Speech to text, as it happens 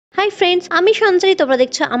Hi friends, আমি সঞ্চারী। তোমরা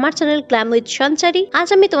দেখছো আমার চ্যানেল গ্ল্যাম উইথ সঞ্চারী। আজ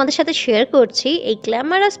আমি তোমাদের সাথে শেয়ার করছি এই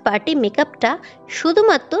গ্ল্যামারাস পার্টি মেকআপটা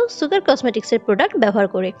শুধুমাত্র সুগার কসমেটিক্স এর প্রোডাক্ট ব্যবহার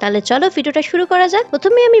করে। তাহলে চলো ভিডিওটা শুরু করা যাক।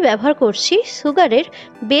 প্রথমে আমি ব্যবহার করছি সুগারের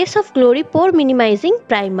base of glory poor minimising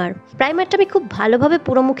প্রাইমারটা আমি খুব ভালোভাবে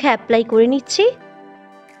পুরো মুখে অ্যাপ্লাই করে নিচ্ছি।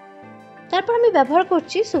 তারপর আমি ব্যবহার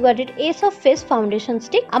করছি সুগারের S of face foundation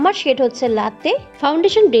stick. আমার শেড হচ্ছে লাতে।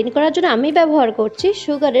 ফাউন্ডেশন ব্লেন্ড করার জন্য আমি ব্যবহার করছি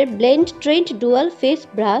সুগারের blend trend dual face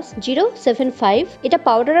brush 075। এটা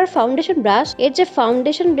পাউডার আর ফাউন্ডেশন ব্রাশ। এর যে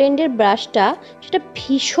ফাউন্ডেশন ব্লেন্ডের ব্রাশটা সেটা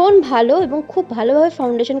ভীষণ ভালো এবং খুব ভালোভাবে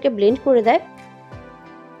ফাউন্ডেশনকে ব্লেন্ড করে দেয়।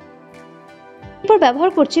 এরপর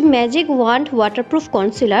ব্যবহার করছি ম্যাজিক ওয়ান্ড ওয়াটারপ্রুফ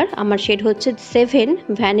কনসিলার। আমার শেড হচ্ছে 7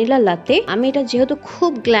 ভ্যানিলা লাতে। আমি এটা যেহেতু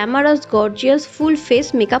খুব glamorous gorgeous full face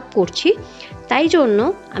makeup করছি, তাই জন্য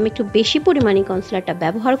আমি একটু বেশি পরিমাণে কনসিলারটা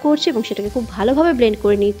ব্যবহার করছি এবং সেটাকে খুব ভালোভাবে ব্লেন্ড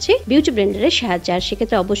করে নিচ্ছি বিউটি ব্লেন্ডারের সাহায্যে। আর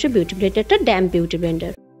সেক্ষেত্রে অবশ্যই বিউটি ব্লেন্ডারটা ড্যাম্প বিউটি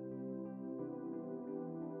ব্লেন্ডার।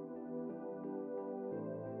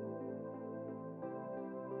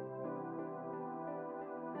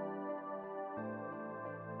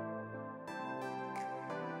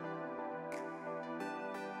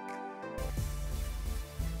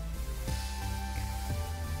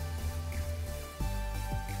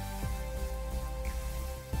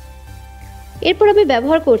 এরপর আমি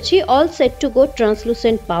ব্যবহার করছি all set to go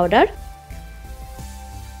translucent powder.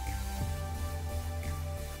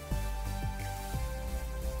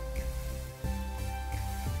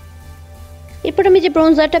 এরপর আমি যে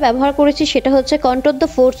ব্রোঞ্জারটা ব্যবহার করেছি সেটা হচ্ছে control the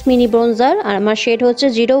force mini bronzer. আর আমার শেড হচ্ছে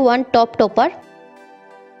 01 টপ টপার।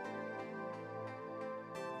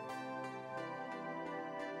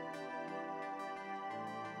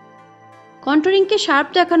 কন্ট্রোলিংকে শার্প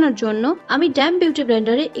দেখানোর জন্য আমি ড্যাম্প বিউটি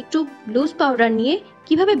ব্লেন্ডারে একটু লুজ পাউডার নিয়ে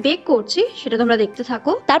কিভাবে বেক করছি সেটা তোমরা দেখতে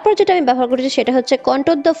থাকো। তারপর যেটা আমি ব্যবহার করেছি সেটা হচ্ছে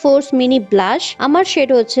control the force mini blush. আমার শেড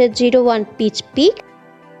হচ্ছে 01 পিচ পিক।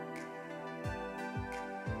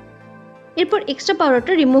 এরপর এক্সট্রা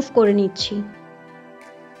পাউডারটা রিমুভ করে নিচ্ছি।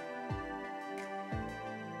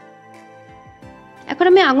 এখন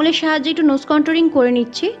আমি আঙুলের সাহায্যে একটু নোজ কন্ট্রোলিং করে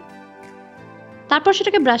নিচ্ছি। তারপর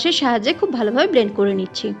সেটাকে ব্রাশের সাহায্যে খুব ভালোভাবে ব্লেন্ড করে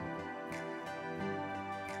নিচ্ছি।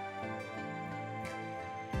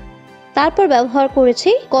 তারপর ব্যবহার করেছি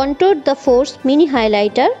control the force mini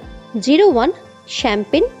highlighter 01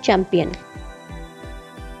 champagne champion.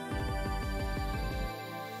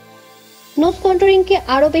 Nose কন্ট্রোলিংকে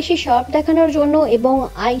আরো বেশি শার্প দেখানোর জন্য এবং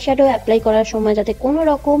আই শ্যাডো অ্যাপ্লাই করার সময় যাতে কোনো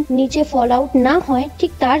রকম নিচে ফল আউট না হয়,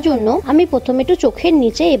 ঠিক তার জন্য আমি প্রথমে একটু চোখের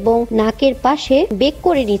নিচে এবং নাকের পাশে বেক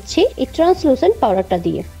করে নিচ্ছি এই ট্রান্সলুসেন্ট পাউডারটা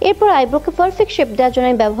দিয়ে। এরপর আইব্রোকে পারফেক্ট শেপ দেওয়ার জন্য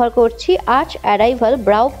আমি ব্যবহার করছি arch arrival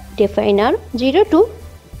brow ডিফাইনার 02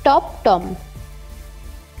 top Tom.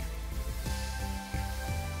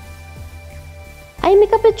 I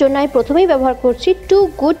মেকআপের জন্য আমি প্রথমেই ব্যবহার করছি two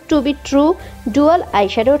good to be true dual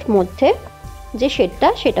আইশ্যাডোর মধ্যে যে শেডটা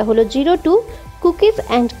সেটা হলো 02 কুকিজ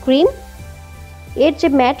অ্যান্ড ক্রিম। এর যে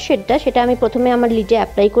ম্যাট শেডটা সেটা আমি প্রথমে আমার লিডে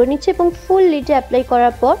অ্যাপ্লাই করে নিচ্ছি এবং ফুল লিডে অ্যাপ্লাই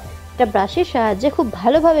করার পর এটা ব্রাশের সাহায্যে খুব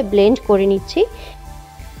ভালোভাবে ব্লেন্ড করে নিচ্ছি।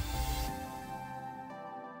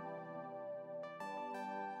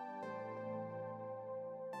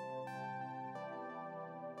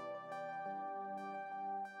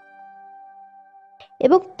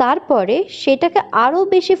 এবং তারপরে সেটাকে আরো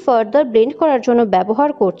বেশি ফার্দার ব্লেন্ড করার জন্য ব্যবহার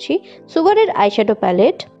করছি সুগারের eyeshadow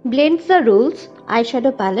palette blend the rules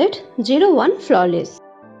eyeshadow palette 01 flawless.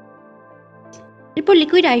 এরপর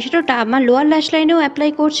লিকুইড আইশ্যাডোটা আমার লোয়ার ল্যাশ লাইনেও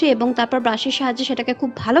অ্যাপ্লাই করছি এবং তারপর ব্রাশের সাহায্যে সেটাকে খুব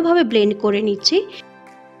ভালোভাবে ব্লেন্ড করে নিচ্ছি।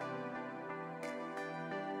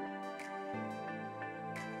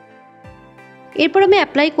 এরপর আমি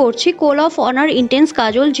অ্যাপ্লাই করছি কোল of honour intense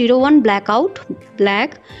Kajal 01 black out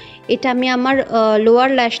black. এটা আমি আমার লোয়ার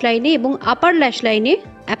ল্যাশ লাইনে এবং আপার ল্যাশ লাইনে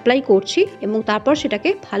অ্যাপ্লাই করছি এবং তারপর সেটাকে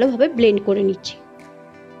ভালোভাবে ব্লেন্ড করে নিচ্ছি।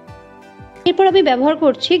 এরপর আমি ব্যবহার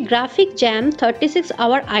করছি graphic jam 36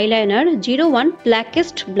 hour eyeliner 01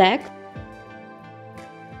 ব্ল্যাকেস্ট black.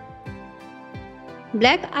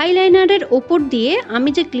 Black আইলাইনারের ওপর দিয়ে আমি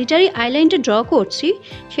যে গ্লিটারি আইলাইনটা ড্র করছি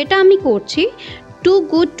সেটা আমি করছি two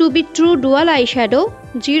good to be true dual eyeshadow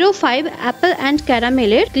 05 Apple and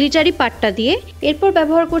ক্যারামেলের glittery পাটটা দিয়ে। এরপর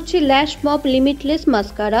ব্যবহার করছি ল্যাশ mop limitless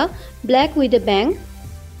mascara black with a ব্যাং।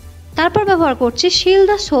 তারপর ব্যবহার করছি শিল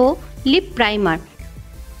দ্য শো লিপ প্রাইমার।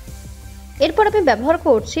 এরপর আমি ব্যবহার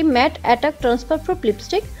করছি mat attack transfer proof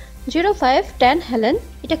lipstick 05 tan Helen.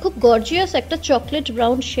 এটা খুব গর্জিয়াস একটা চকলেট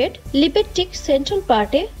ব্রাউন শেড। লিপের ঠিক সেন্ট্রাল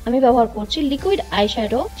পার্টে আমি ব্যবহার করছি liquid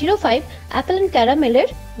eyeshadow 05 Apple and ক্যারামেলের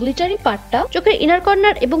glittery পার্টটা। চোখের ইনার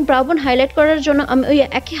কর্নার এবং ব্রাউ বোন হাইলাইট করার জন্য আমি ওই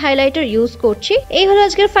একই হাইলাইটার ইউজ করছি। এই হলো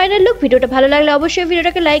আজকের ফাইনাল লুক। ভিডিওটা ভালো লাগলে অবশ্যই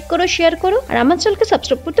ভিডিওটাকে লাইক করো, শেয়ার করো আর আমার চ্যানেলকে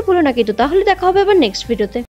সাবস্ক্রাইব করতে ভুলো না কিন্তু। তাহলে দেখা হবে আবার নেক্সট ভিডিওতে।